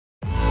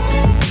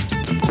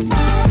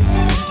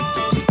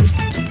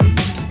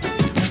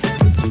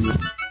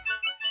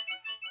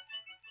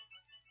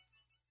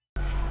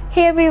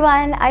Hey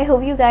everyone, I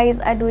hope you guys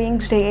are doing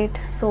great.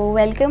 So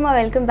welcome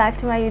back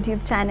to my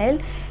YouTube channel.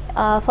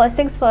 First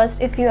things first,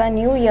 if you are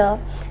new here,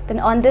 then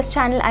on this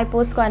channel I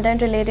post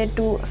content related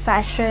to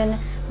fashion,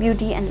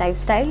 beauty and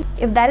lifestyle.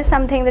 If that is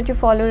something that you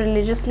follow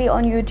religiously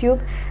on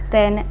YouTube,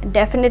 then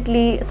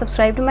definitely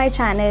subscribe to my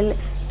channel,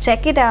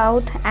 check it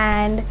out,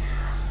 and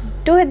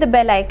do hit the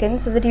bell icon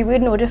so that you will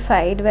be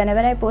notified whenever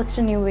I post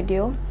a new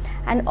video.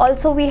 And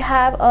also we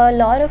have a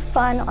lot of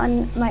fun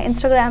on my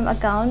Instagram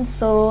account,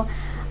 so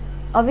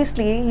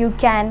obviously you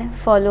can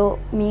follow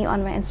me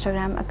on my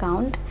Instagram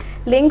account.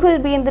 Link will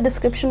be in the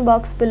description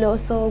box below,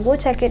 so go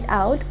check it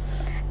out.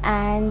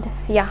 And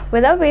yeah,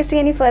 without wasting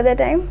any further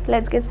time,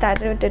 let's get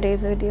started with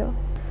today's video.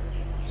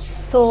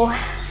 So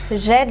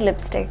red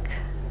lipstick,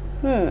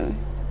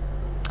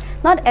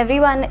 not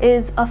everyone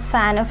is a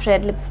fan of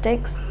red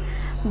lipsticks,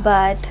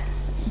 but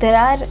there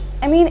are,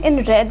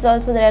 in reds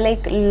also there are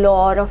like a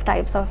lot of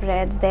types of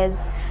reds. There's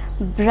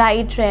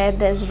bright red,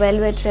 there's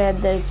velvet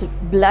red, there's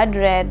blood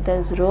red,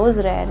 there's rose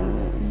red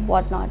and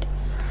whatnot.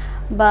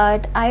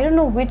 But I don't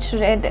know which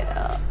red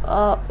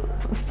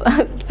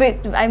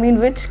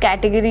which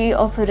category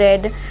of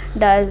red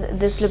does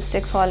this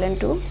lipstick fall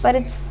into, but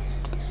it's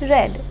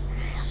red.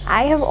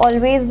 I have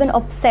always been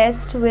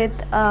obsessed with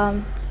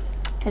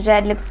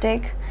red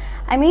lipstick.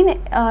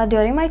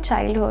 During my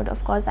childhood,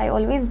 of course, I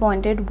always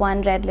wanted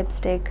one red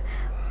lipstick.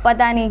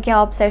 Pata nahi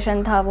kya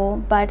obsession tha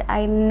wo, but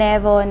I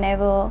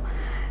never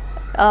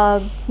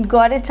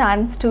got a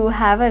chance to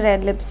have a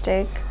red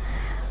lipstick.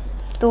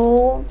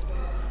 So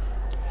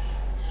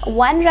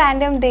one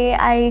random day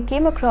I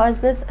came across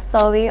this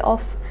survey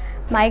of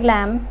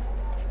MyGlamm,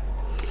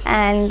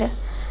 and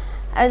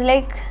I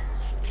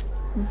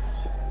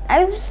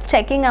was just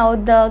checking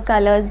out the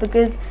colors,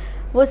 because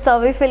वो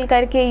survey fill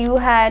करके you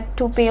had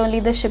to pay only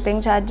the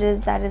shipping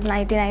charges, that is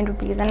 99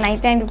 rupees, and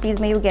 99 rupees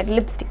में you get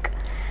lipstick.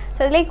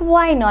 So I was like,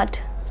 why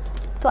not?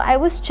 So I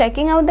was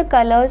checking out the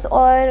colors,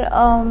 और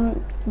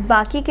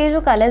बाकी के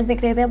जो colors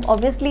दिख रहे थे,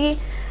 obviously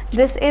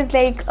this is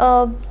like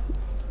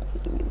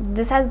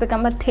this has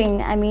become a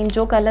thing.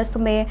 जो colors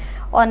तुम्हें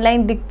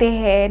online दिखते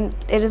हैं,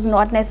 it is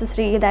not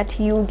necessary that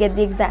you get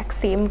the exact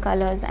same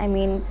colors.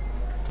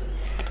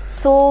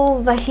 So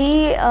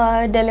वही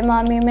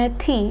dilemma में मैं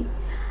थी.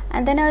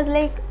 And then I was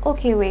like,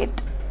 okay, wait,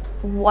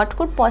 what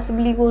could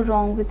possibly go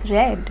wrong with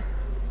red?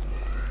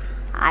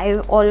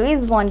 I've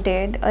always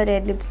wanted a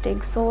red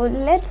lipstick, so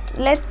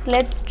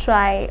let's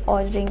try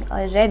ordering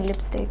a red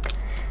lipstick.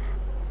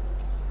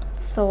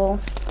 So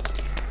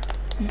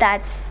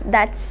that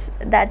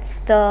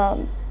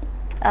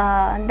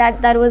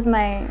was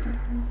my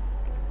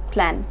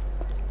plan.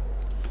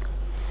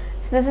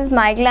 So this is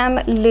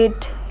MyGlamm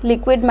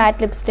liquid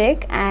matte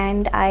lipstick,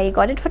 and I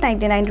got it for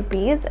 99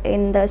 rupees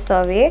in the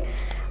survey.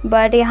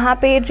 But यहाँ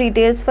पे it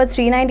retails for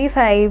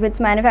 395. Its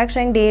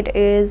manufacturing date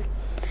is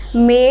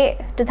May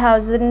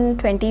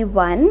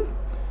 2021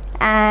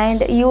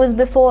 and used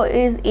before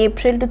is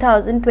April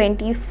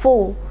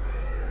 2024.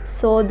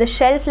 So the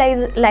shelf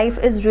life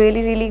is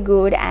really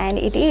good, and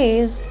it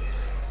is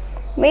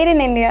made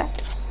in India.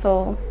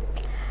 So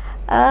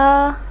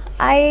I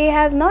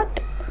have not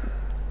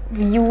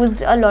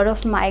used a lot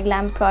of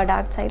MyGlamm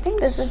products. I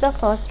think this is the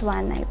first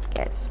one, I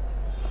guess.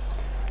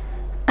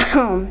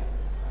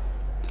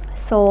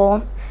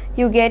 So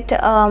you get 3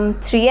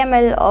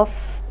 ml of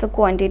the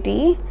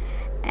quantity,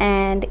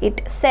 and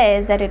it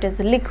says that it is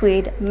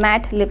liquid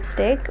matte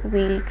lipstick.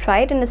 We'll try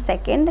it in a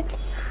second.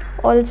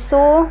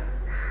 Also,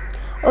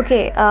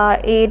 okay,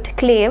 it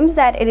claims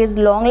that it is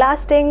long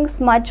lasting,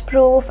 smudge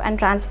proof and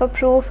transfer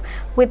proof,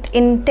 with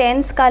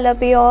intense color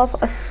payoff,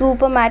 a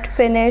super matte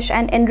finish,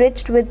 and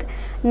enriched with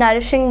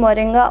nourishing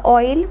moringa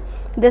oil.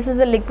 This is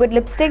a liquid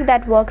lipstick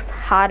that works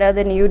harder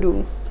than you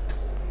do.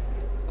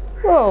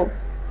 Whoa.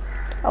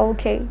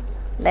 Okay,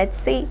 let's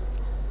see.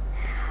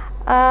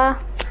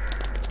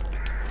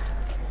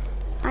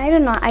 I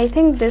don't know, I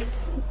think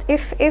this,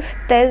 if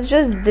there's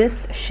just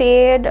this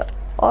shade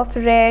of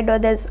red or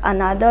there's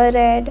another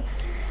red,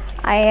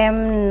 I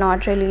am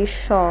not really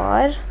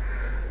sure.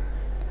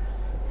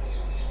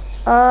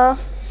 So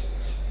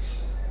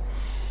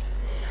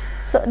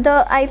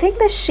I think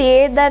the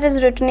shade that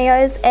is written here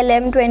is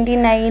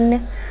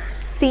LM29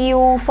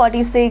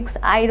 CU46.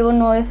 I don't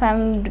know if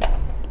I'm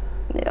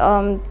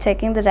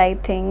checking the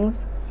right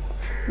things,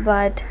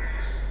 but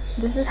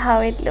this is how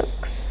it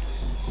looks.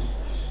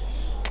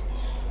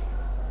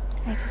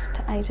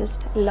 I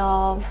just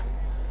love,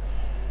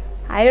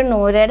 I don't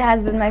know, red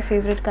has been my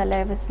favorite color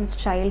ever since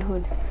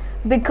childhood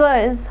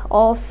because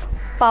of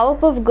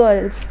Powerpuff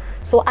Girls.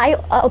 So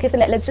okay, so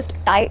let's just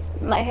tie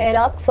my hair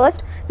up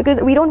first,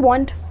 because we don't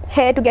want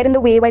hair to get in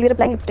the way while we're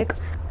applying lipstick,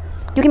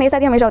 क्योंकि मेरे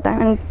साथ ये हमेशा होता है,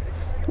 and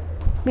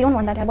we don't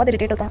want that. बहुत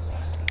irritate होता है.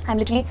 I'm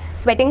literally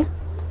sweating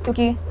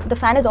क्योंकि the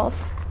fan is off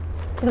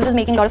because it was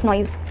making a lot of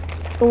noise.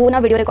 तो वो ना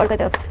वीडियो रिकॉर्ड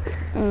करते वक्त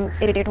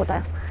irritate होता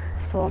है.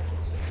 So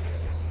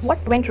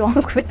what went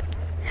wrong with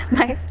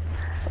my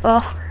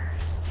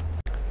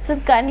so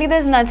currently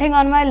there's nothing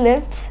on my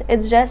lips.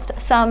 It's just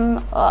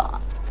some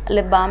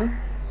lip balm.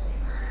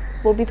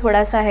 वो भी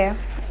थोड़ा सा है.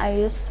 I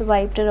just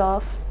wiped it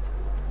off.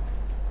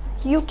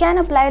 You can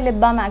apply lip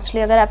balm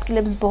actually अगर आपकी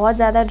lips बहुत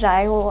ज़्यादा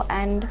dry हो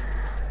and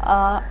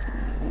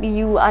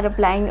you are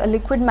applying a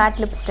liquid matte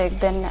lipstick,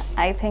 then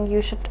I think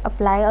you should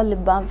apply a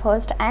lip balm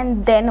first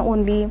and then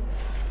only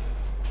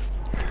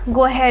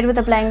go ahead with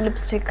applying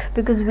lipstick,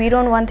 because we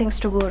don't want things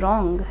to go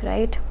wrong,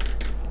 right?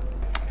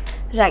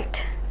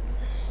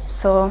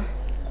 So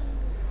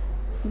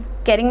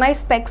getting my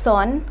specs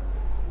on,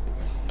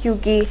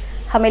 क्योंकि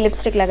हमें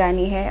lipstick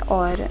लगानी है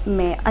और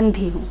मैं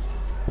अंधी हूँ,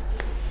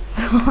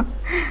 so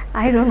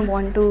I don't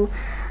want to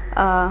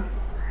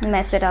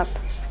mess it up.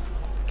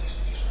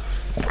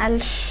 I'll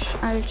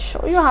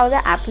show you how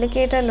the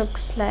applicator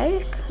looks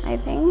like. I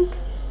think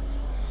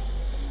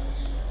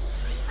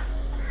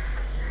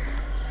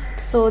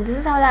so. This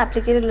is how the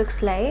applicator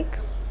looks like.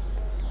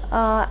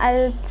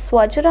 I'll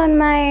swatch it on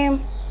my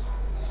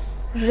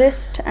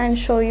wrist and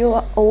show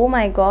you. Oh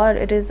my god,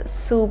 it is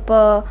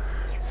super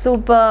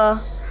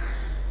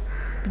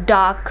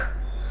dark.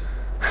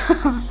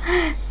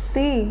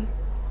 See,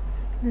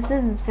 this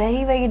is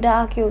very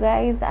dark, you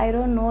guys. I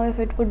don't know if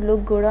it would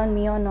look good on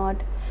me or not.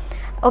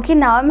 Okay,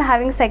 now I'm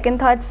having second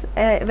thoughts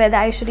whether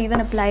I should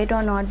even apply it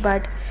or not,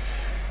 but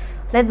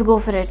let's go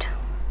for it.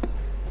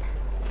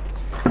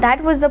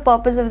 That was the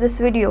purpose of this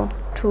video,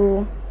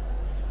 to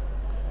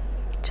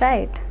try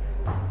it.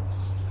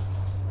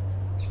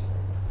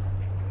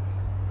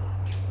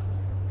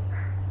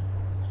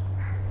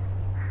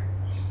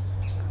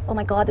 Oh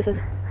my god, this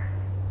is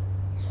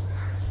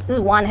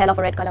one hell of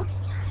a red color.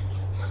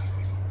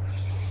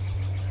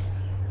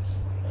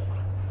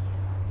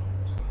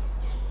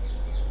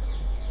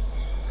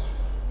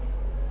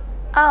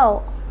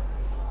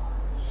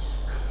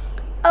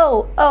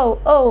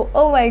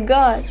 Oh my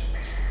god,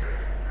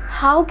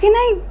 how can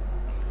I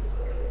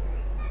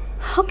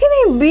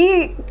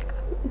be,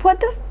 what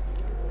the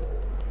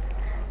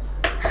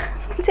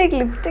मुझे एक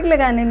lipstick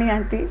लगाने नहीं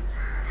आती.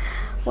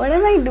 What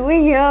am I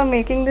doing here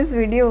making this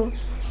video?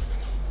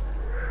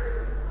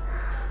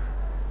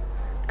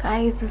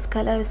 Guys, this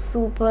color is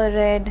super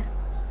red.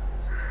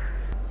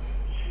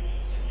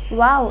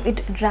 Wow,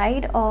 it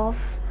dried off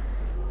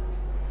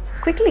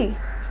quickly.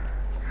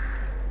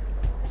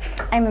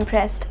 I'm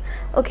impressed.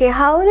 Okay,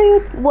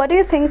 what do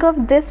you think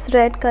of this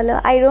red color?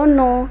 I don't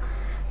know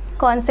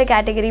कौन से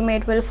category में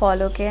it will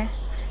fall. Okay,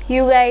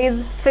 you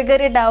guys figure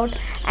it out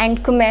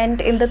and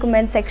comment in the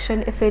comment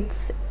section if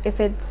it's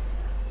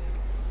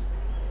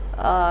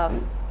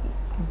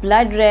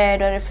blood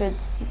red, or if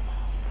it's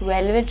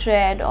velvet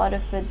red, or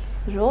if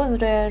it's rose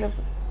red, or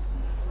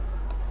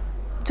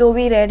जो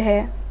भी red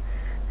है.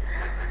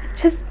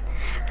 Just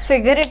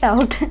figure it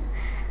out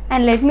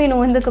and let me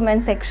know in the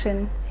comment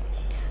section.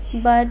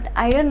 But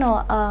I don't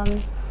know,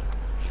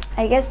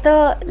 I guess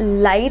the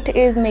light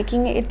is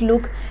making it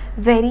look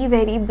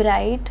very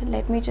bright.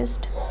 Let me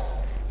just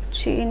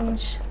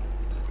change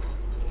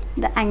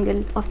the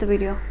angle of the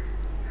video.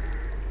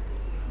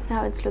 This is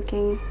how it's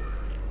looking.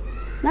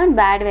 Not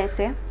bad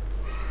वैसे.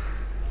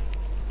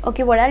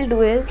 Okay, what I'll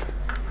do is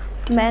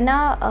मैं ना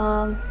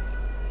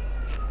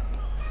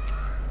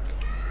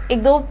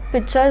एक दो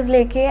pictures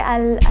लेके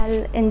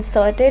I'll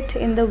insert it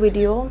in the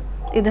video,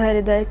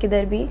 इधर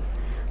किधर भी,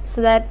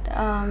 so that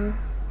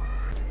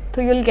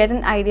so you'll get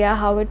an idea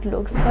how it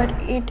looks. But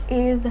it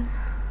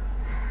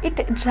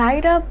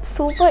dried up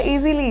super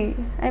easily.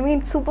 I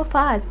mean, super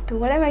fast.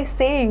 What am I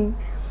saying?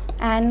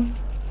 And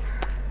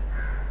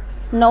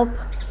nope.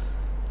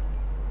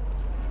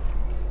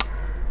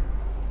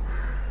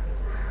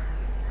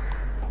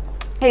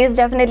 It is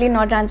definitely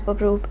not transfer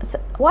proof.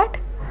 What?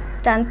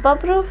 Transfer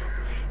proof?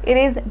 It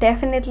is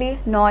definitely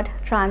not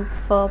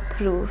transfer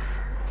proof.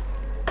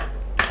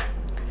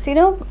 So you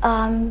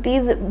know,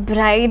 these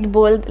bright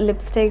bold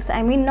lipsticks,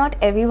 I mean, not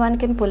everyone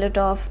can pull it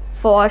off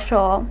for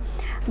sure,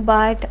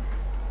 but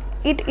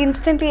it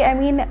instantly, I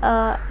mean,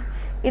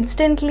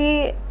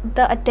 instantly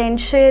the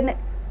attention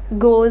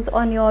goes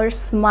on your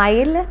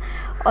smile,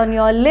 on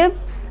your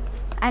lips.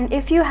 And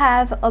if you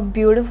have a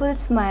beautiful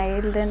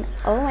smile, then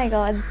oh my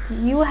god,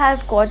 you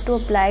have got to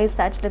apply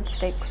such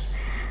lipsticks,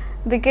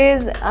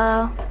 because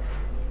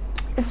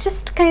it's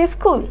just kind of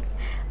cool.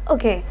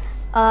 Okay,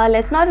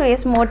 let's not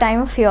waste more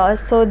time of yours.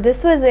 So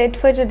this was it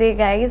for today,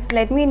 guys.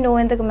 Let me know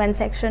in the comment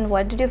section,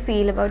 what did you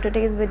feel about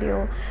today's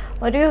video?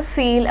 What do you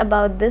feel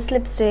about this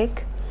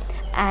lipstick?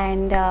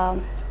 And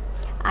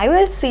I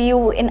will see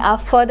you in our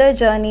further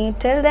journey.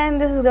 Till then,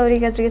 this is Gauri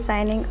Gajare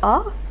signing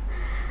off.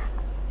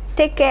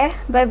 Take care,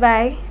 bye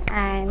bye,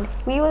 and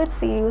we will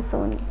see you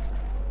soon.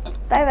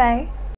 Bye bye.